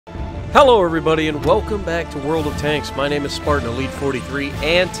Hello everybody and welcome back to World of Tanks. My name is Spartan Elite 43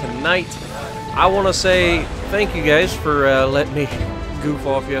 and tonight I want to say thank you guys for letting me goof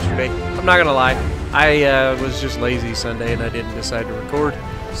off yesterday. I'm not gonna lie, I was just lazy Sunday and I didn't decide to record,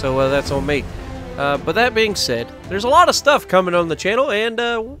 so that's on me. But that being said, there's a lot of stuff coming on the channel and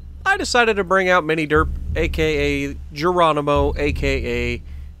I decided to bring out Mini Derp, aka Geronimo, aka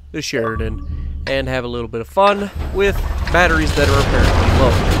the Sheridan, and have a little bit of fun with batteries that are apparently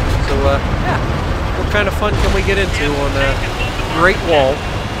low. So, yeah, what kind of fun can we get into on a Great Wall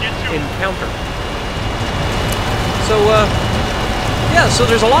encounter? So, yeah, so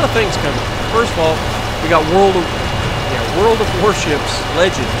there's a lot of things coming. First of all, we got World of Warships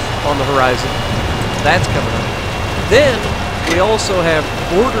Legends on the horizon. That's coming up. Then, we also have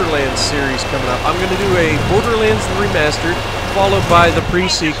Borderlands series coming up. I'm going to do a Borderlands Remastered, followed by the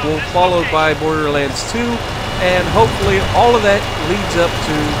pre-sequel, followed by Borderlands 2, and hopefully all of that leads up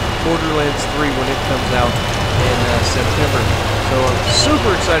to Borderlands 3 when it comes out in September. So I'm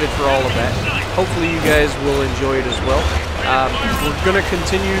super excited for all of that. Hopefully you guys will enjoy it as well. We're going to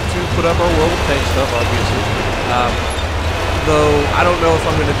continue to put up our World of Tanks stuff, obviously. Though I don't know if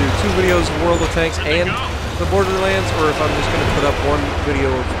I'm going to do 2 videos of World of Tanks and the Borderlands, or if I'm just going to put up 1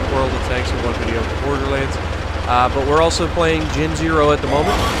 video of World of Tanks and 1 video of Borderlands. But we're also playing Gen Zero at the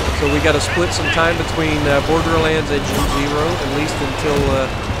moment, so we got to split some time between Borderlands and Gen Zero, at least until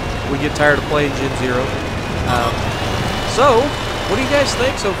we get tired of playing Gen Zero. So, what do you guys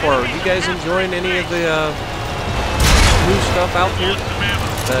think so far? Are you guys enjoying any of the new stuff out here?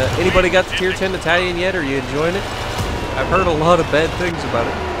 Anybody got the Tier 10 Italian yet? Are you enjoying it? I've heard a lot of bad things about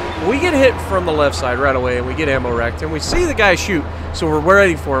it. We get hit from the left side right away, and we get ammo racked, and we see the guy shoot, so we're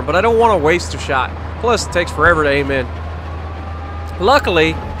ready for him, but I don't want to waste a shot. Plus, it takes forever to aim in.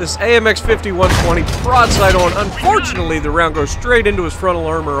 Luckily, this AMX 5120 broadside on. Unfortunately, the round goes straight into his frontal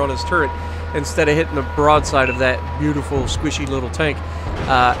armor on his turret instead of hitting the broadside of that beautiful, squishy little tank.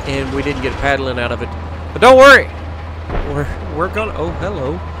 And we didn't get a paddling out of it. But don't worry. We're gonna... Oh,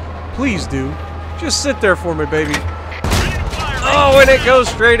 hello. Please do. Just sit there for me, baby. Oh, and it goes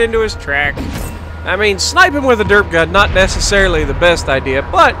straight into his track. I mean, sniping with a derp gun, not necessarily the best idea,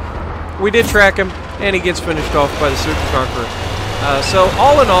 but we did track him, and he gets finished off by the Super Conqueror. So,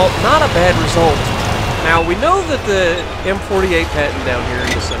 all in all, not a bad result. Now, we know that the M48 patent down here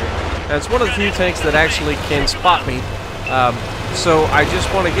in the center, that's one of the few tanks that actually can spot me. So, I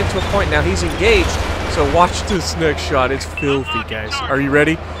just want to get to a point. Now, he's engaged, so watch this next shot. It's filthy, guys. Are you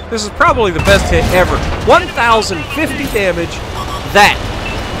ready? This is probably the best hit ever. 1,050 damage. That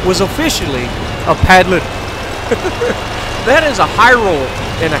was officially a padlet. That is a high roll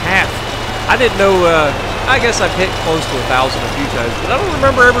and a half. I didn't know, I guess I've hit close to 1,000 a few times, but I don't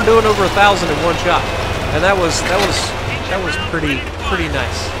remember ever doing over 1,000 in one shot. And that was pretty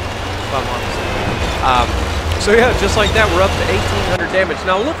nice, if I'm honest. So yeah, just like that, we're up to 1,800 damage.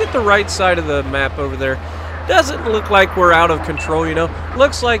 Now look at the right side of the map over there. Doesn't look like we're out of control, you know.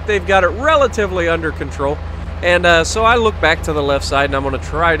 Looks like they've got it relatively under control. And so I look back to the left side, and I'm going to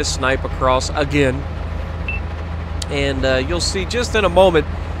try to snipe across again. And you'll see just in a moment,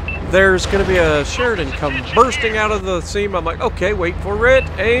 there's going to be a Sheridan come bursting out of the seam. I'm like, okay, wait for it,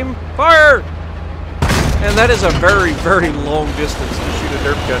 aim, fire! And that is a very, very long distance to shoot a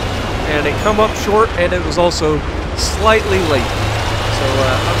derp gun. And it come up short, and it was also slightly late. So,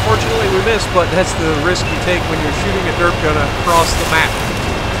 unfortunately we missed, but that's the risk you take when you're shooting a derp gun across the map.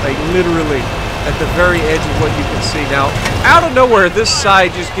 Like, literally at the very edge of what you can see. Now, out of nowhere, this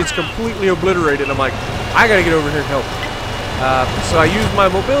side just gets completely obliterated. I'm like, I gotta get over here and help. So I used my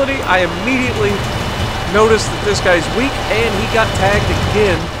mobility. I immediately noticed that this guy's weak, and he got tagged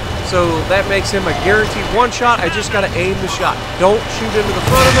again. So that makes him a guaranteed one shot. I just gotta aim the shot. Don't shoot into the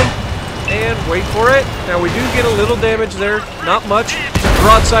front of him, and wait for it. Now we do get a little damage there, not much.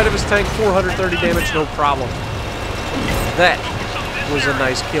 Broadside of his tank, 430 damage, no problem. That was a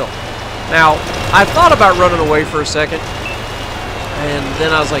nice kill. Now, I thought about running away for a second, and then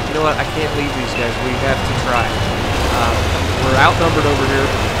I was like, you know what, I can't leave these guys. We have to try. We're outnumbered over here,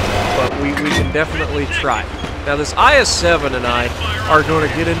 but we can definitely try. Now, this IS-7 and I are going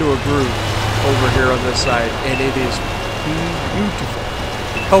to get into a groove over here on this side, and it is beautiful,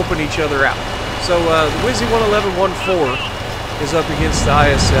 helping each other out. So, the Wizzy 111-14 is up against the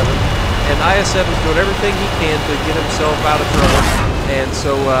IS-7, and IS-7 is doing everything he can to get himself out of trouble. And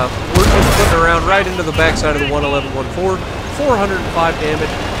so we're just putting around right into the backside of the 111-14, 405 damage,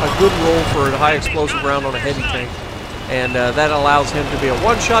 a good roll for a high explosive round on a heavy tank, and that allows him to be a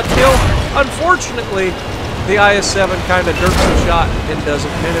one-shot kill. Unfortunately, the IS-7 kind of dirks the shot and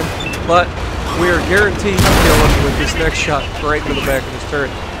doesn't hit him, but we are guaranteed to kill him with this next shot right into the back of his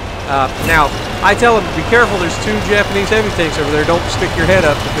turret. Now, I tell them, be careful, there's 2 Japanese heavy tanks over there. Don't stick your head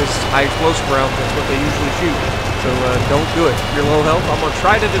up because high explosive rounds, that's what they usually shoot. So don't do it. You're low health. I'm going to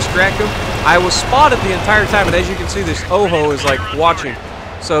try to distract him. I was spotted the entire time, and as you can see, this Oho is like watching.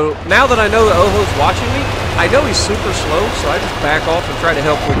 So now that I know that Oho's watching me, I know he's super slow, so I just back off and try to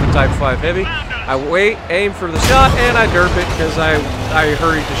help with the Type 5 Heavy. I wait, aim for the shot, and I derp it because I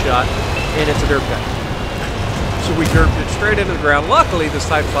hurried the shot, and it's a derp guy. So we derped it straight into the ground. Luckily, this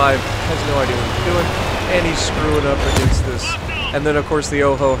Type 5 has no idea what he's doing, and he's screwing up against this. And then, of course, the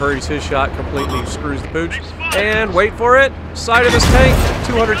Oho hurries his shot, completely screws the pooch. And wait for it. Side of his tank,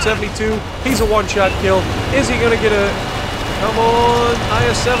 272. He's a one-shot kill. Is he going to get a... Come on,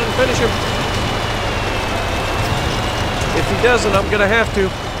 IS-7, finish him. If he doesn't, I'm going to have to.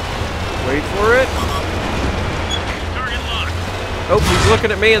 Wait for it. Oh, he's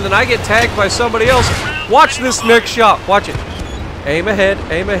looking at me, and then I get tagged by somebody else. Watch this next shot. Watch it. Aim ahead,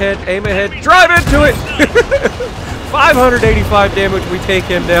 aim ahead, aim ahead. Drive into it! 585 damage. We take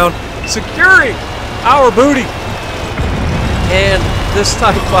him down, securing our booty. And this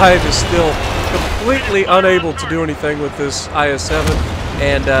Type 5 is still completely unable to do anything with this IS-7.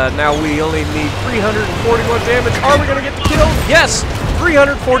 And now we only need 341 damage. Are we going to get the kill? Yes!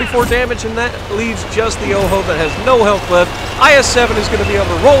 344 damage, and that leaves just the Oho that has no health left. IS-7 is going to be able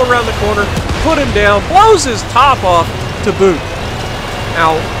to roll around the corner, put him down, blows his top off to boot.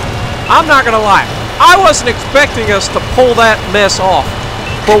 Now, I'm not going to lie. I wasn't expecting us to pull that mess off,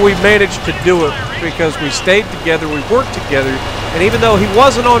 but we managed to do it because we stayed together, we worked together, and even though he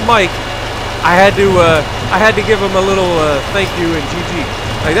wasn't on mic, I had to give him a little thank you and GG.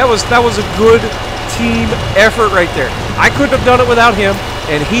 Like that was a good team effort right there. I couldn't have done it without him,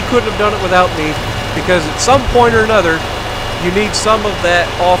 and he couldn't have done it without me, because at some point or another, you need some of that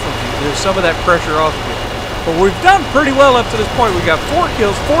off of you. There's some of that pressure off of you. But we've done pretty well up to this point. We got 4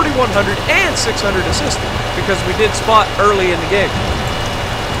 kills, 4,100, and 600 assists because we did spot early in the game.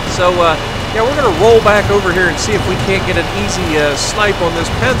 So, yeah, we're going to roll back over here and see if we can't get an easy snipe on this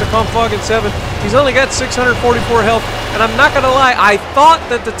Panzerkampfwagen 7. He's only got 644 health, and I'm not going to lie, I thought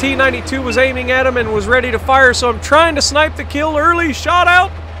that the T-92 was aiming at him and was ready to fire, so I'm trying to snipe the kill early. Shot out.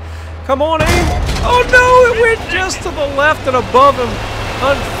 Come on, aim. Oh, no, it went just to the left and above him.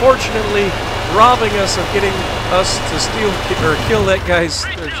 Unfortunately, robbing us of getting us to steal or kill that guy's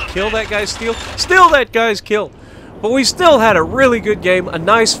steal that guy's kill. But we still had a really good game, a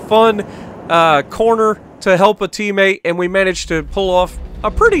nice fun corner to help a teammate, and we managed to pull off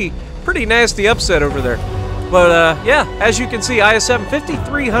a pretty nasty upset over there. But yeah, as you can see, IS-7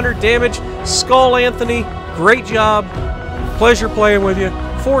 5,300 damage. Skull Anthony, great job. Pleasure playing with you.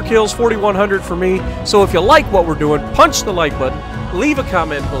 4 kills, 4,100 for me. So if you like what we're doing, punch the like button, leave a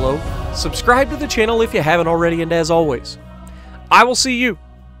comment below. Subscribe to the channel if you haven't already, and as always, I will see you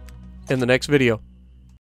in the next video.